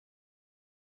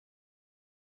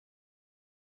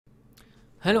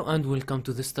Hello and welcome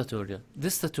to this tutorial.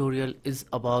 This tutorial is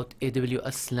about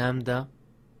AWS Lambda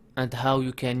and how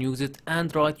you can use it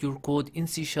and write your code in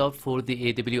C# for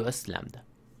the AWS Lambda.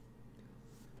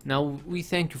 Now we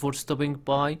thank you for stopping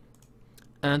by,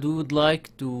 and we would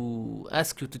like to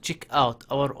ask you to check out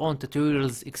our own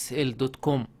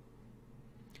tutorialsxl.com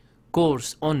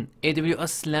course on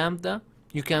AWS Lambda.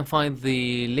 You can find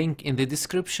the link in the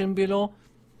description below.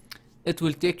 It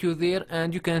will take you there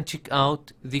and you can check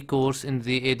out the course in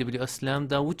the AWS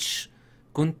Lambda, which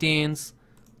contains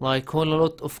like whole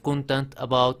lot of content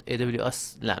about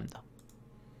AWS Lambda.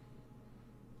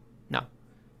 Now,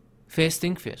 first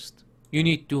thing first, you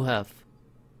need to have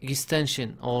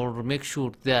extension or make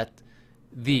sure that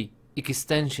the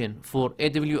extension for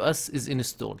AWS is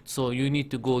installed. So you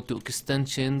need to go to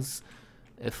extensions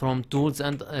from tools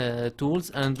and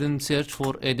then search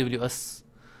for AWS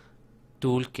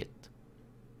Toolkit.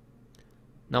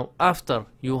 Now, after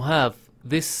you have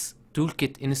this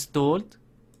toolkit installed,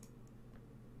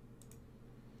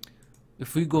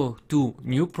 if we go to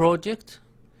new project,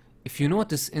 if you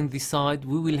notice in the side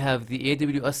we will have the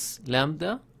AWS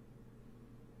Lambda,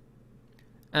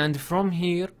 and from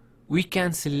here we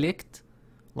can select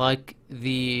like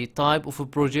the type of a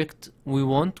project we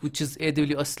want, which is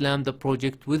AWS Lambda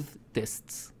project with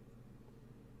tests.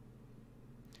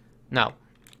 Now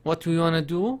what we want to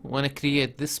do, we want to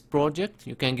create this project.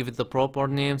 You can give it the proper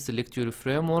name, select your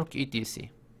framework, etc.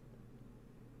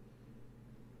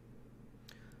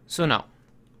 So now,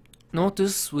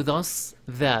 notice with us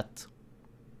that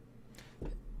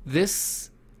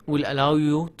this will allow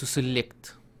you to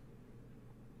select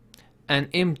an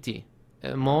empty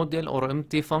model or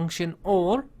empty function,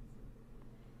 or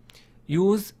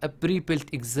use a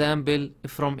pre-built example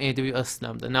from AWS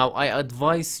Lambda. Now I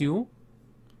advise you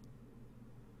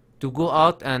to go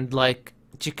out and like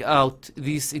check out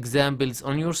these examples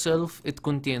on yourself. It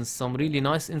contains some really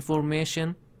nice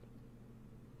information,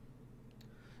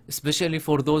 especially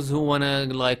for those who wanna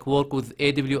like work with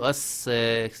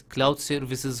AWS cloud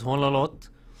services whole a lot.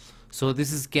 So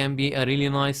this can be a really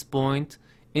nice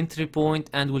entry point,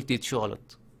 and will teach you a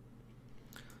lot.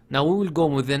 Now we will go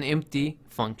with an empty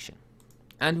function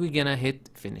and we're gonna hit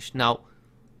finish. Now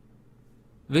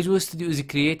Visual Studio is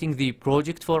creating the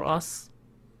project for us.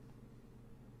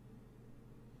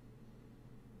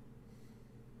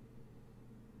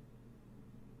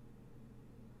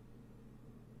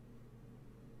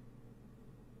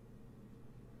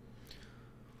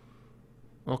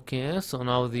 Okay, so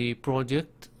now the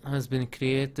project has been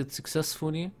created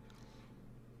successfully.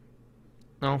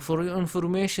 Now for your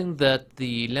information, that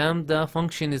the Lambda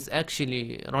function is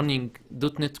actually running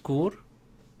 .NET Core.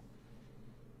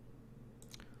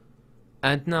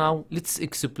 And now let's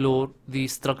explore the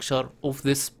structure of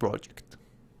this project.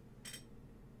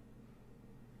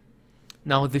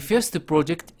 Now the first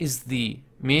project is the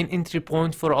main entry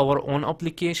point for our own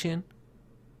application.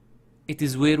 It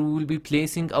is where we will be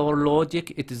placing our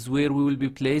logic. It is where we will be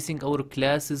placing our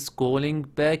classes, calling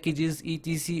packages,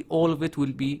 etc. All of it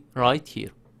will be right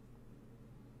here.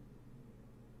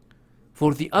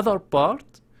 For the other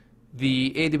part,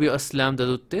 the AWS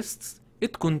Lambda.tests,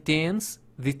 it contains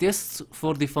the tests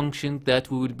for the function that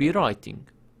we will be writing.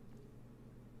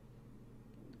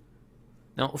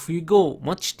 Now if we go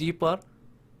much deeper,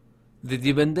 the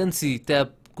Dependency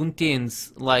tab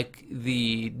contains like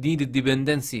the needed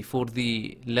dependency for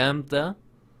the Lambda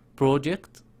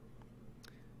project.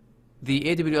 The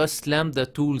AWS Lambda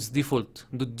tools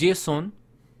default.json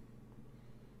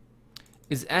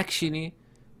is actually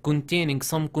containing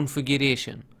some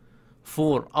configuration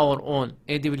for our own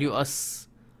AWS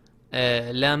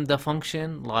Lambda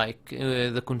function, like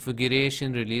the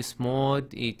configuration, release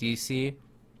mode, etc.,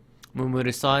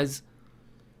 memory size.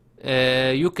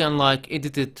 You can like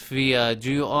edit it via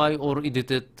GUI or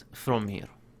edit it from here.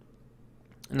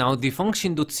 Now the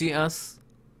function.cs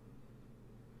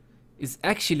is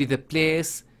actually the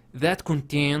place that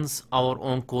contains our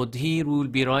own code. Here we will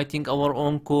be writing our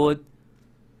own code.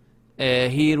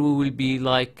 Here we will be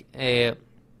like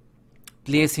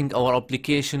placing our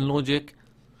application logic.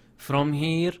 From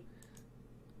here,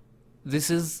 this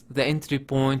is the entry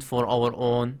point for our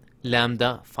own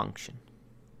Lambda function.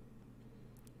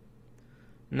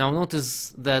 Now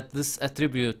notice that this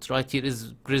attribute right here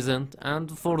is present, and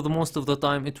for the most of the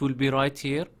time it will be right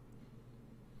here,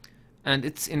 and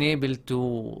it's enabled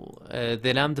to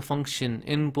the Lambda function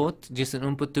input, JSON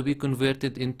input, to be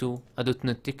converted into a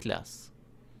 .NET class.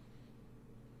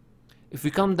 If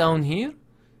we come down here,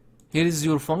 here is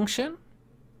your function,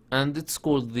 and it's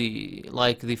called the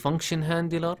function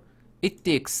handler. It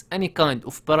takes any kind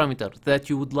of parameter that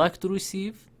you would like to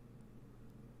receive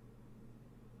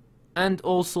and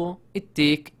also it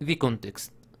take the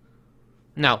context.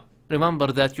 Now remember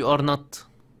that you are not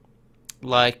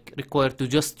like required to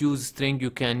just use string.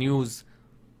 You can use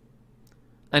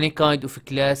any kind of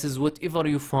classes, whatever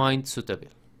you find suitable.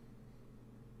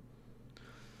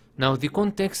 Now the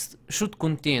context should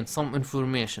contain some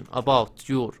information about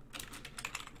your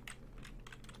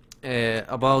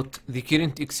about the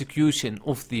current execution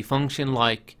of the function,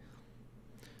 like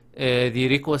the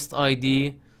request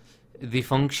ID, the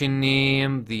function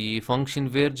name, the function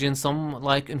version, some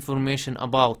like information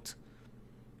about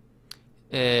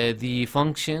the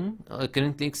function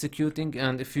currently executing.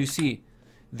 And if you see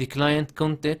the client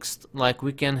context, like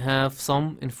we can have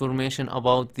some information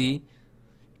about the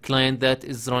client that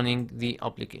is running the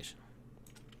application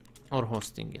or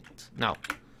hosting it. Now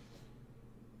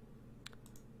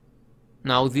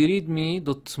the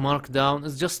readme.markdown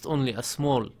is just only a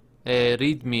small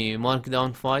readme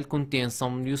markdown file, contains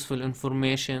some useful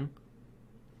information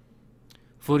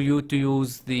for you to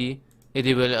use the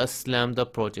AWS Lambda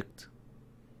project.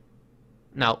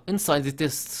 Now inside the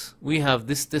tests we have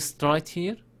this test right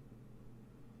here.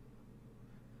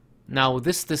 Now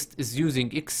this test is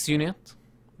using XUnit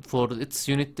for its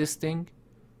unit testing,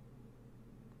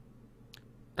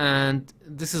 and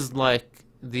this is like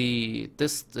the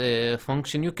test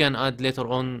function. You can add later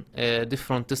on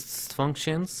different test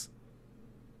functions.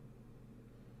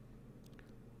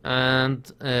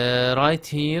 And right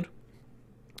here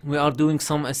we are doing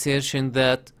some assertion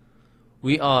that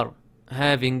we are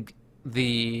having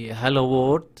the hello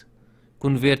world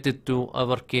converted to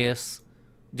uppercase,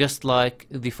 just like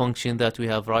the function that we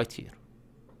have right here.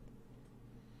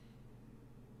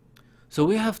 So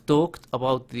we have talked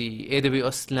about the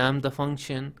AWS Lambda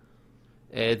function,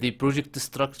 the project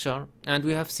structure, and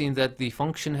we have seen that the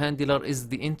function handler is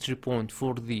the entry point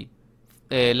for the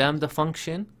Lambda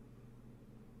function,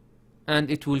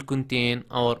 and it will contain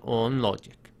our own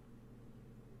logic.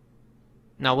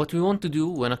 Now what we want to do,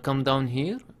 when I come down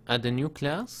here, add a new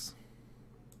class,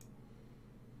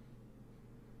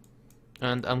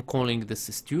 and I'm calling this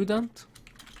student.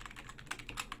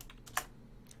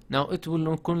 Now it will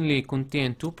not only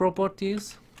contain two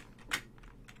properties.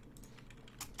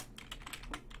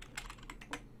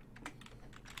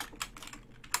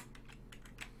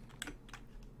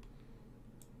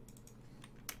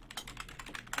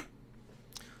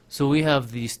 So we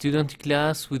have the student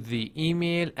class with the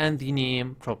email and the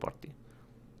name property.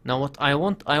 Now what I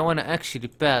want to actually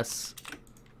pass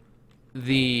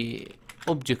the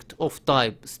object of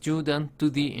type student to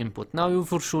the input. Now you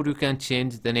for sure you can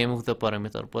change the name of the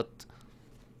parameter, but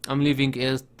I'm leaving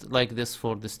it like this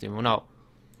for this demo. Now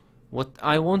what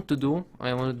I want to do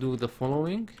the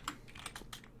following.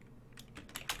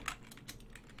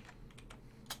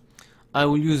 I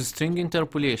will use string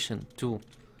interpolation to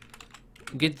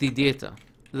get the data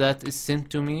that is sent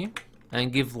to me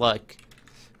and give like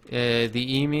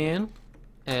the email,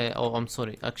 oh I'm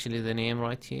sorry, actually the name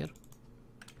right here,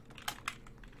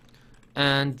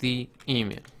 and the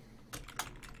email.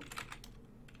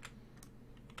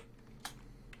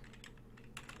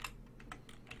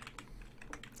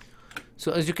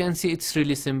 So as you can see, it's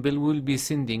really simple. We'll be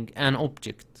sending an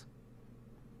object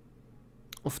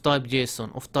of type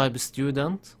JSON of type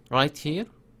student right here,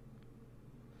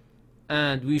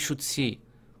 and we should see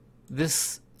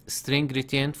this string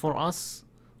retained for us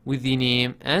with the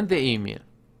name and the email.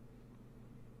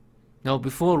 Now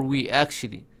before we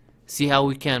actually see how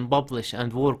we can publish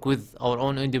and work with our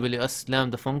own AWS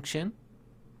Lambda function,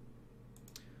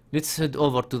 let's head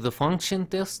over to the function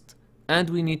test, and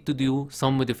we need to do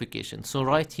some modifications. So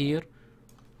right here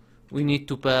we need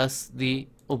to pass the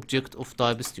object of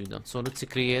type student. So let's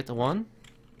create one,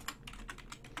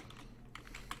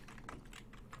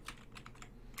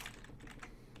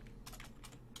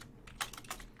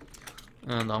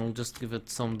 and I'll just give it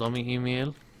some dummy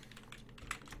email.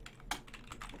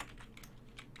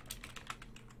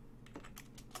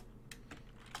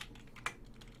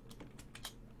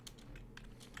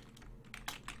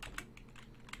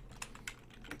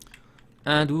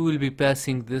 And we will be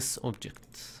passing this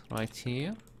object right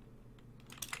here,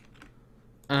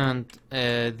 and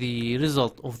the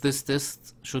result of this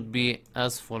test should be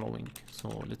as following.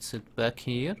 So let's head back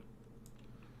here.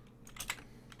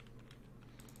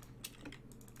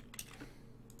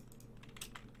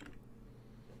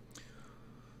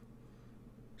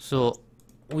 So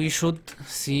we should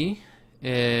see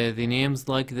the names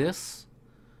like this,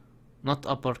 not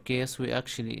uppercase. We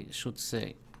actually should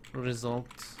say result,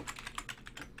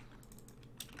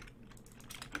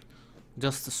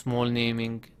 just a small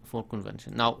naming for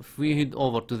convention. Now if we head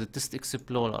over to the test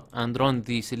explorer and run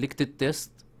the selected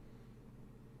test,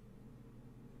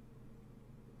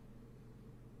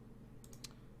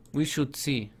 we should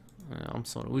see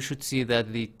we should see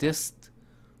that the test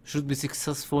should be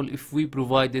successful if we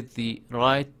provided the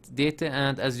right data,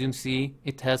 and as you see,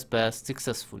 it has passed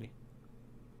successfully.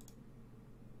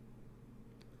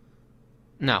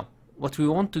 Now, what we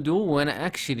want to do when I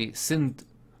actually send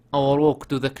our work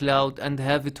to the cloud and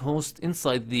have it host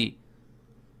inside the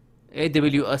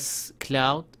AWS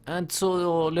Cloud, and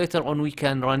so later on we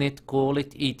can run it, call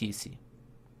it etc.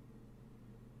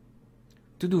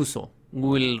 To do so, we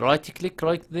will right click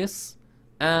like this,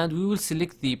 and we will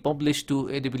select the publish to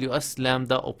AWS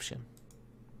Lambda option.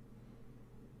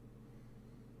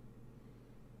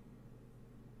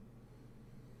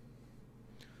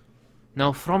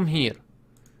 Now from here,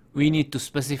 we need to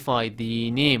specify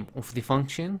the name of the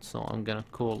function, so I'm gonna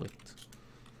call it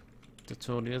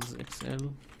tutorials XL.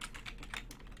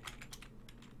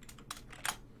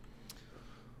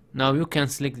 Now you can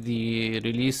select the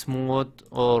release mode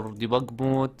or debug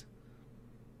mode.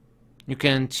 You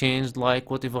can change like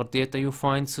whatever data you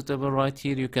find suitable right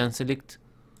here. You can select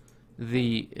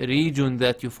the region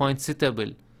that you find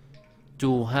suitable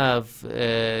to have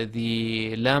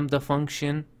the Lambda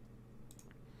function.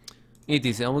 It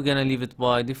is, and we're gonna leave it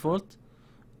by default,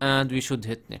 and we should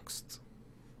hit next.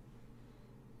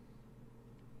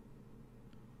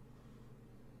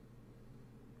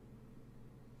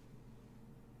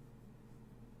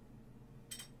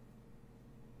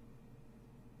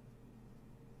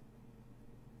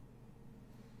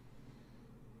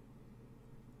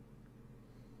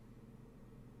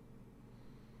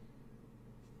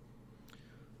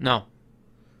 Now,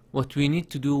 what we need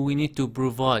to do, we need to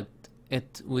provide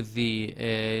it with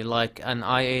the like an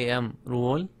IAM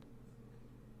role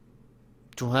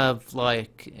to have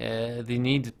like the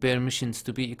needed permissions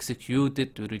to be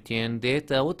executed, to retain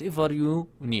data, whatever you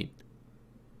need.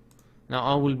 Now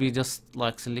I will be just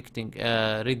like selecting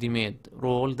a ready-made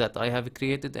role that I have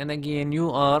created, and again you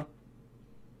are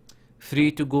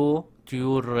free to go to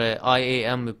your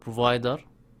IAM provider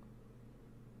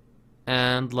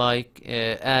and like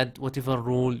add whatever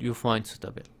role you find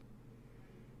suitable.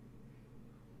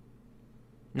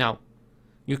 Now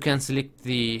you can select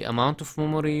the amount of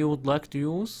memory you would like to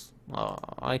use.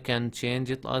 I can change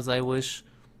it as I wish.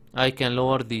 I can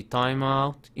lower the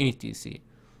timeout, etc.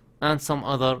 and some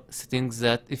other settings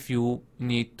that if you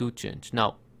need to change.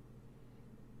 Now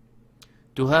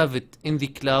to have it in the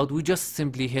cloud, we just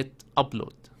simply hit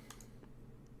upload.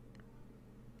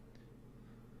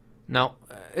 Now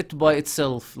it by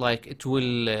itself, like it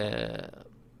will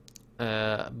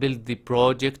build the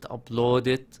project, upload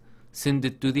it, send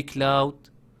it to the cloud,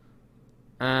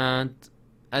 and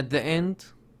at the end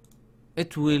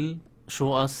it will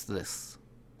show us this.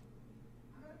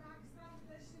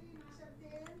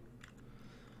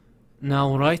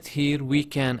 Now right here we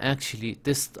can actually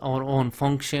test our own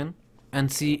function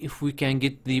and see if we can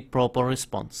get the proper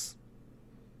response.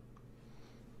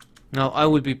 Now I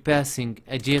will be passing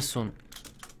a JSON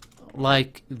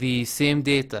like the same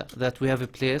data that we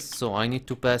have placed, so I need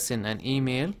to pass in an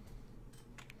email.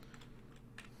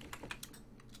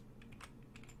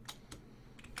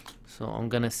 So I'm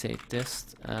gonna say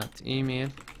test at email.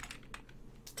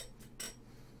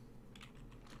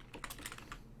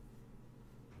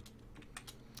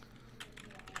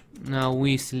 Now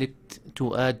we select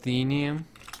to add the name.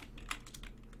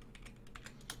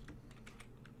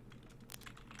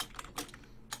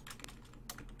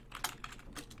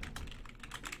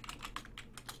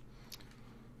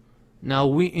 Now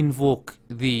we invoke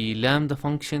the Lambda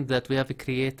function that we have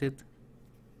created.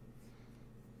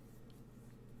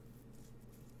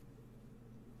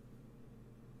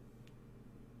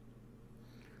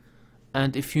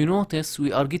 And if you notice,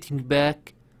 we are getting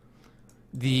back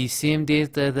the same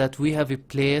data that we have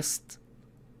placed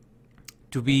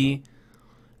to be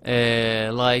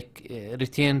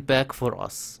retained back for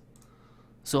us.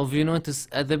 So if you notice,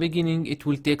 at the beginning it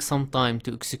will take some time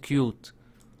to execute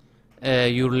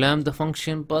your Lambda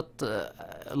function, but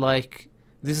like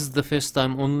this is the first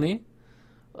time only,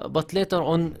 but later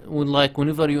on,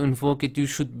 whenever you invoke it, you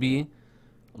should be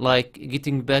like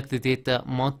getting back the data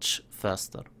much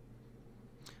faster.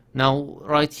 Now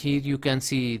right here you can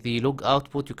see the log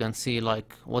output. You can see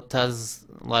like what has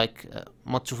like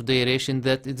much of duration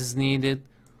that it is needed,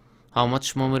 how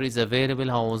much memory is available,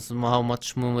 how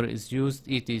much memory is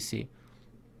used, etc.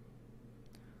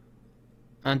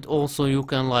 And also you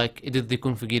can like edit the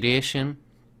configuration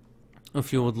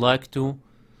if you would like to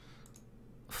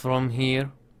from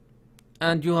here,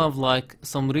 and you have like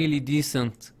some really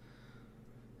decent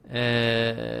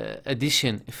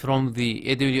addition from the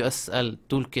AWS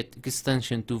Toolkit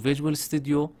extension to Visual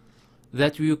Studio,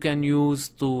 that you can use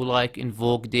to like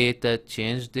invoke data,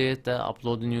 change data,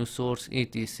 upload a new source,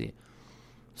 etc.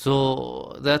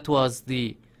 So that was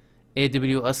the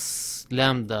AWS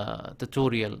Lambda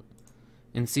tutorial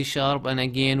in C#, and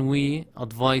again we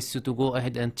advise you to go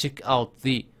ahead and check out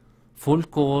the full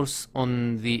course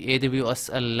on the AWS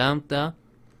Lambda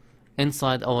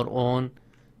inside our own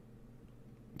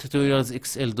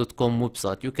tutorialsxl.com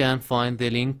website. You can find the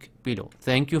link below.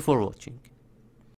 Thank you for watching.